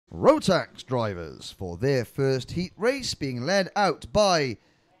Rotax drivers for their first heat race, being led out by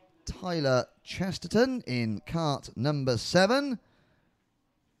Tyler Chesterton in kart number 7.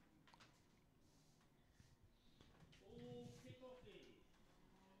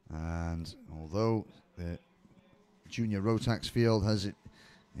 And although the junior Rotax field has, it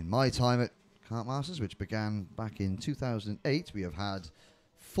in my time at Kart Masters, which began back in 2008, we have had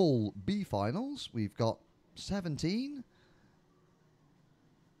full B finals. We've got 17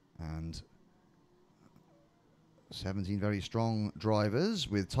 and 17 very strong drivers,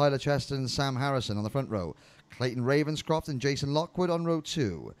 with Tyler Cheston and Sam Harrison on the front row, Clayton Ravenscroft and Jason Lockwood on row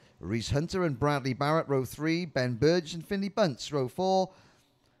 2, Reese Hunter and Bradley Barrett row 3, Ben Burgess and Finley Bunce row 4,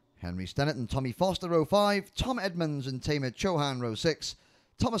 Henry Stennett and Tommy Foster row 5, Tom Edmonds and Tamer Chohan row 6,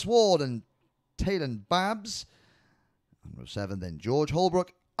 Thomas Ward and Talon Babs on row 7, then George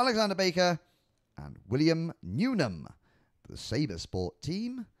Holbrook, Alexander Baker and William Newnham for the Sabre Sport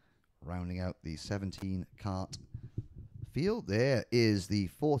team, rounding out the 17 kart field. There is the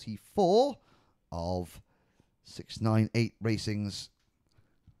 44 of 698 Racing's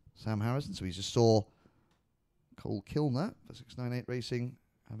Sam Harrison. So we just saw Cole Kilner for 698 Racing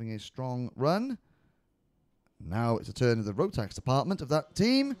having a strong run. Now it's a turn of the Rotax department of that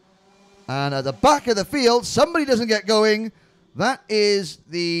team. And at the back of the field, somebody doesn't get going. That is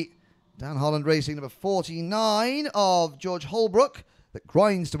the Dan Holland Racing number 49 of George Holbrook that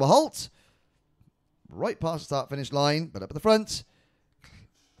grinds to a halt. Right past the start-finish line, but up at the front,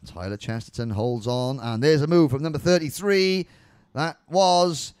 Tyler Chesterton holds on. And there's a move from number 33. That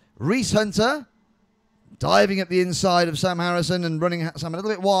was Reese Hunter, diving at the inside of Sam Harrison and running Sam a little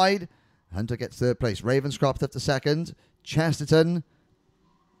bit wide. Hunter gets third place. Ravenscroft up to second. Chesterton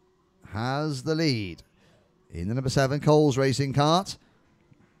has the lead in the number 7 Coles Racing kart.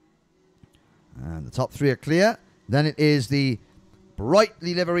 And the top 3 are clear. Then it is the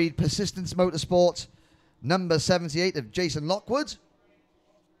brightly liveried Persistence Motorsport number 78 of Jason Lockwood.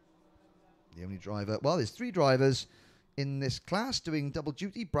 The only driver, well, there's 3 drivers in this class doing double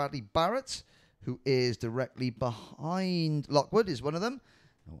duty. Bradley Barrett, who is directly behind Lockwood, is one of them.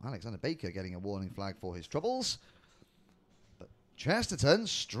 Oh, Alexander Baker getting a warning flag for his troubles. But Chesterton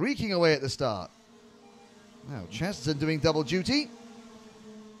streaking away at the start. Now, Chesterton doing double duty.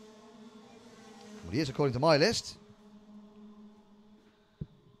 Well, he is according to my list.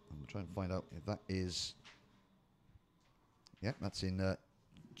 I'm trying to find out if that is... Yeah, that's in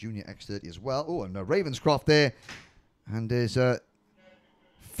Junior X30 as well. Oh, and Ravenscroft there. And there's a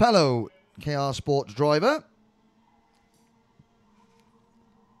fellow KR Sports driver,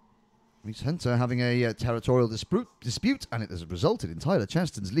 Reese Hunter, having a territorial dispute, and it has resulted in Tyler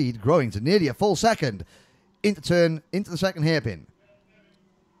Chesterton's lead growing to nearly a full second into the second hairpin.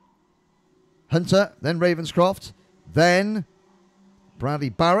 Hunter, then Ravenscroft, then Bradley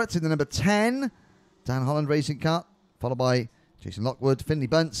Barrett in the number 10 Dan Holland Racing kart, followed by Jason Lockwood, Finley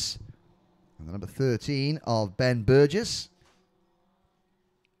Bunce, and the number 13 of Ben Burgess.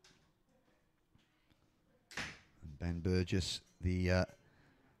 And Ben Burgess, the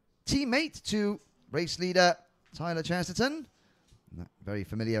teammate to race leader Tyler Chesterton. That very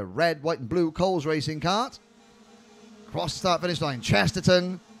familiar red, white and blue Coles Racing kart. Cross start finish line.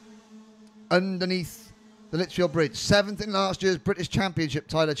 Chesterton underneath the Litchfield Bridge. 7th in last year's British Championship.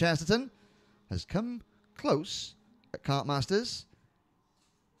 Tyler Chesterton has come close at Kart Masters,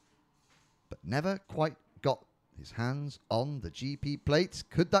 but never quite got his hands on the GP plate.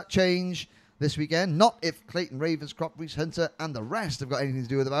 Could that change this weekend? Not if Clayton Ravenscroft, Reese Hunter and the rest have got anything to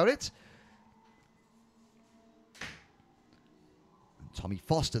do with about it. And Tommy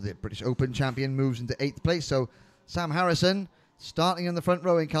Foster, the British Open champion, moves into 8th place. So Sam Harrison, starting in the front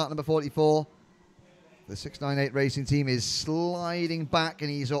row in kart number 44. The 698 Racing team is sliding back,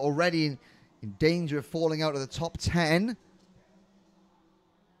 and he's already in danger of falling out of the top 10.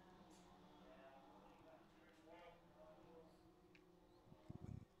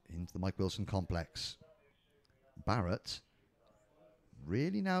 Into the Mike Wilson complex. Barrett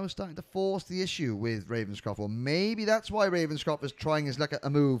really now starting to force the issue with Ravenscroft. Or maybe that's why Ravenscroft was trying his luck at a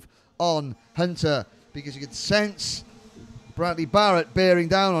move on Hunter, because you could sense Bradley Barrett bearing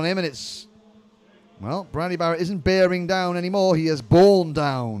down on him, and it's... Well, Bradley Barrett isn't bearing down anymore. He has borne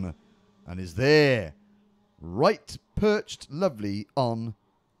down and is there, right perched lovely on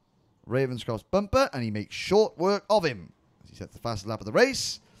Ravenscroft's bumper, and he makes short work of him as he sets the fastest lap of the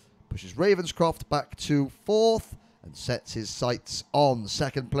race, pushes Ravenscroft back to 4th, and sets his sights on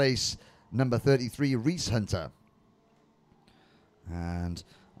 2nd place, number 33, Reese Hunter. And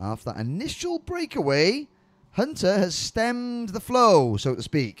after that initial breakaway, Hunter has stemmed the flow, so to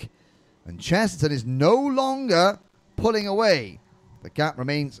speak. And Chesterton is no longer pulling away. The gap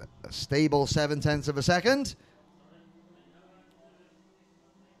remains a stable 0.7 of a second.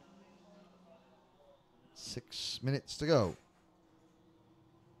 6 minutes to go.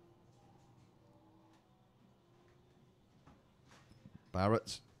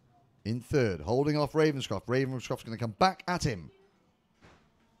 Barrett in third, holding off Ravenscroft. Ravenscroft's going to come back at him.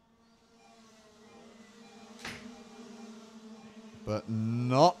 But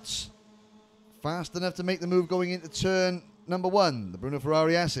not fast enough to make the move going into turn number 1, the Bruno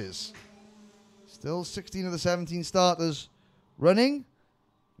Ferrari S's. Still 16 of the 17 starters running.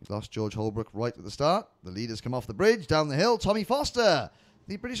 We lost George Holbrook right at the start. The leaders come off the bridge, down the hill. Tommy Foster,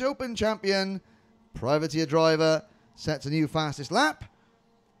 the British Open champion, privateer driver, sets a new fastest lap.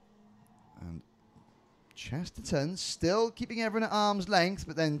 And Chesterton still keeping everyone at arm's length,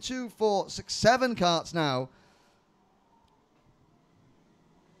 but then 2, 4, 6, 7 karts now.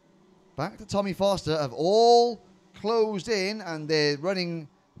 Back to Tommy Foster have all closed in, and they're running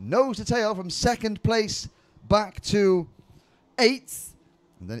nose to tail from 2nd place back to 8th.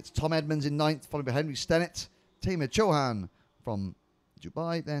 And then it's Tom Edmonds in 9th, followed by Henry Stennett, Tamer Chauhan from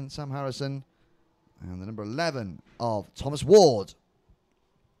Dubai, then Sam Harrison, and the number 11 of Thomas Ward.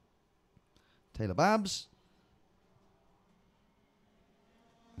 Taylor Babs.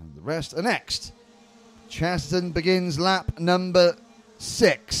 And the rest are next. Chesterton begins lap number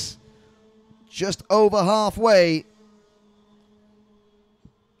 6. Just over halfway.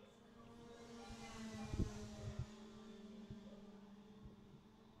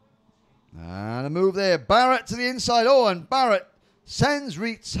 And a move there. Barrett to the inside. Oh, and Barrett sends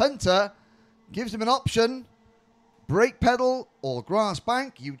Reese Hunter. Gives him an option. Brake pedal or grass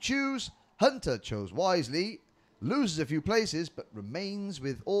bank. You choose. Hunter chose wisely. Loses a few places, but remains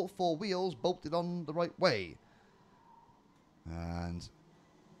with all 4 wheels bolted on the right way. And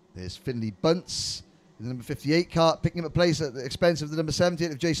there's Finley Bunce in the number 58 kart, picking up a place at the expense of the number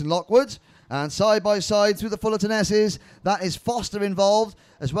 78 of Jason Lockwood. And side by side through the Fullerton S's, that is Foster involved,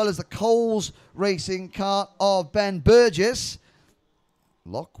 as well as the Coles Racing kart of Ben Burgess.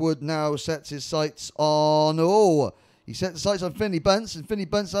 Lockwood now sets his sights on, he sets his sights on Finley Bunce, and Finley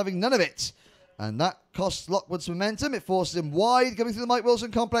Bunce having none of it. And that costs Lockwood's momentum. It forces him wide, coming through the Mike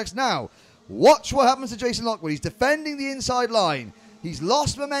Wilson complex now. Watch what happens to Jason Lockwood. He's defending the inside line. He's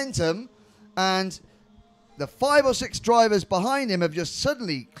lost momentum, and the 5 or 6 drivers behind him have just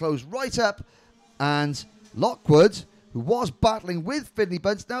suddenly closed right up, and Lockwood, who was battling with Finley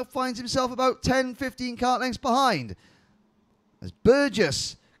Bunce, now finds himself about 10, 15 kart lengths behind. As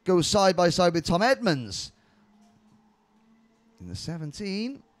Burgess goes side by side with Tom Edmonds. In the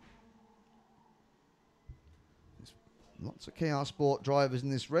 17, there's lots of KR Sport drivers in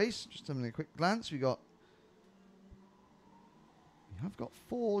this race. Just having a quick glance, we have got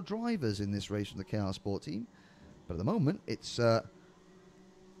 4 drivers in this race from the KR Sport team, but at the moment it's the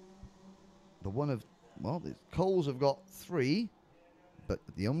Coles have got 3, but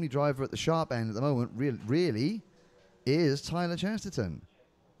the only driver at the sharp end at the moment really is Tyler Chesterton.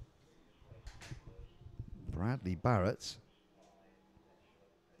 Bradley Barrett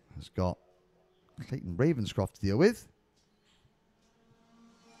has got Clayton Ravenscroft to deal with.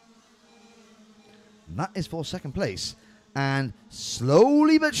 And that is for 2nd place. And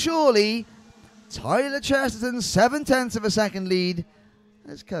slowly but surely, Tyler Chesterton's 0.7 of a second lead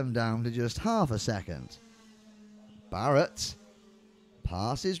has come down to just half a second. Barrett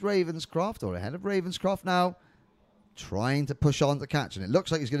passes Ravenscroft, or ahead of Ravenscroft now, trying to push on to catch, and it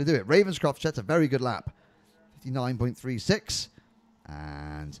looks like he's going to do it. Ravenscroft sets a very good lap, 59.36,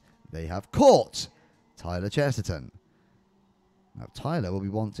 and they have caught Tyler Chesterton. Now Tyler will be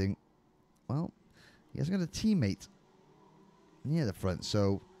wanting, well, he hasn't got a teammate near the front,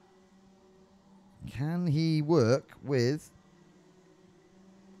 so can he work with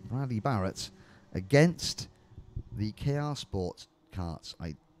Bradley Barrett against the KR Sport karts?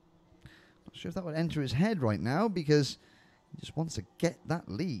 I'm not sure if that would enter his head right now, because he just wants to get that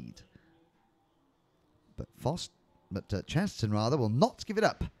lead. But Chesterton rather will not give it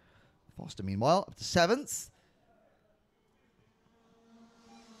up. Foster meanwhile up to 7th.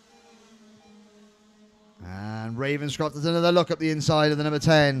 And Ravenscroft has another look up the inside of the number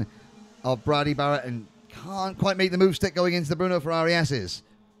 10 of Bradley Barrett, and can't quite make the move stick going into the Bruno Ferrari S's.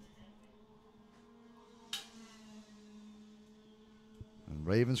 And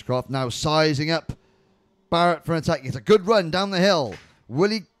Ravenscroft now sizing up Barrett for an attack. It's a good run down the hill. Will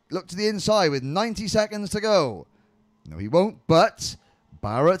he look to the inside with 90 seconds to go? No, he won't, but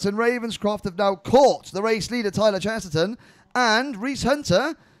Barrett and Ravenscroft have now caught the race leader, Tyler Chesterton, and Reese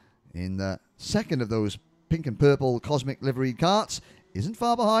Hunter in the 2nd of those pink and purple cosmic liveried karts isn't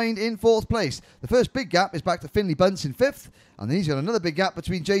far behind in 4th place. The first big gap is back to Finley Bunce in 5th, and then he's got another big gap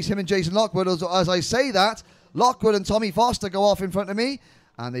between him and Jason Lockwood. As I say that, Lockwood and Tommy Foster go off in front of me,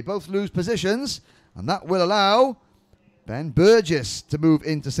 and they both lose positions, and that will allow Ben Burgess to move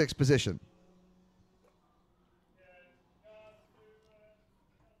into 6th position.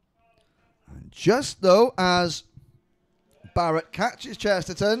 And just though as Barrett catches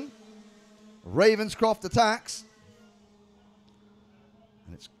Chesterton, Ravenscroft attacks,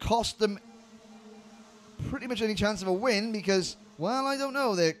 and it's cost them pretty much any chance of a win because, well, I don't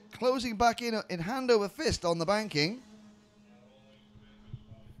know, they're closing back in hand over fist on the banking.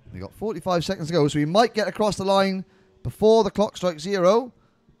 They've got 45 seconds to go, so we might get across the line before the clock strikes 0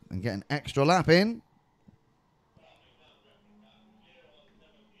 and get an extra lap in.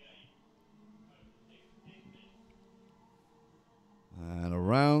 And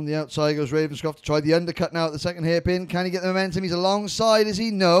around the outside goes Ravenscroft to try the undercut now at the second hairpin. Can he get the momentum? He's alongside, is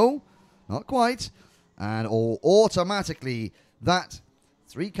he? No, not quite. And automatically that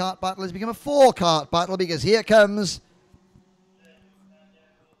 3-kart battle has become a 4-kart battle because here comes...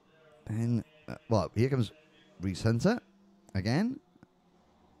 And, here comes Reese Hunter again.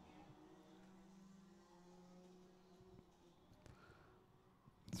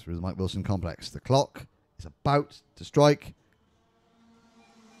 Through the Mike Wilson complex. The clock is about to strike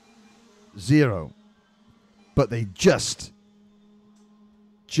 0. But they just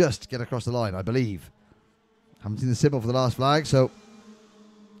get across the line, I believe. Haven't seen the symbol for the last flag, so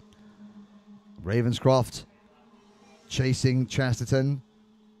Ravenscroft chasing Chesterton.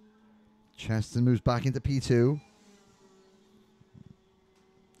 Chesterton moves back into P2.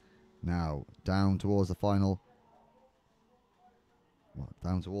 Now down towards the final.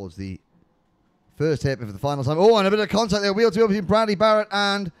 Down towards the first hairpin for the final time. Oh, and a bit of contact there. Wheel to wheel between Bradley Barrett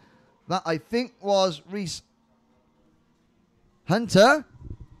and that, I think, was Reese Hunter.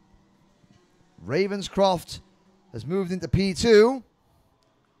 Ravenscroft has moved into P2.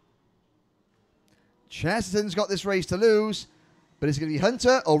 Chesterton's got this race to lose, but it's going to be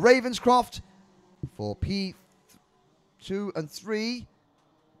Hunter or Ravenscroft for P2 and 3.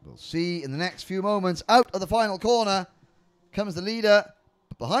 We'll see in the next few moments. Out of the final corner comes the leader.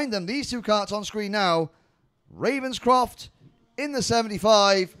 But behind them, these 2 karts on screen now. Ravenscroft in the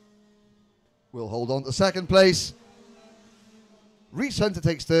 75 will hold on to 2nd place. Reese Hunter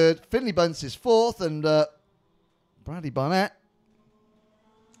takes 3rd. Finley Bunce is 4th. And Bradley Barrett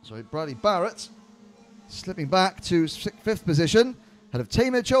slipping back to 5th position. Ahead of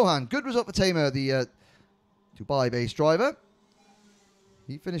Tamer Chauhan. Good result for Tamer, the Dubai-based driver.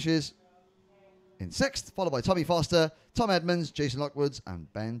 He finishes in 6th, followed by Tommy Foster, Tom Edmonds, Jason Lockwoods,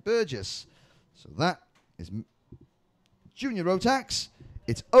 and Ben Burgess. So that is Junior Rotax.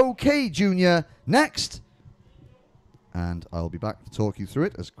 It's OK Junior next. And I'll be back to talk you through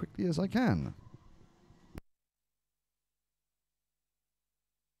it as quickly as I can.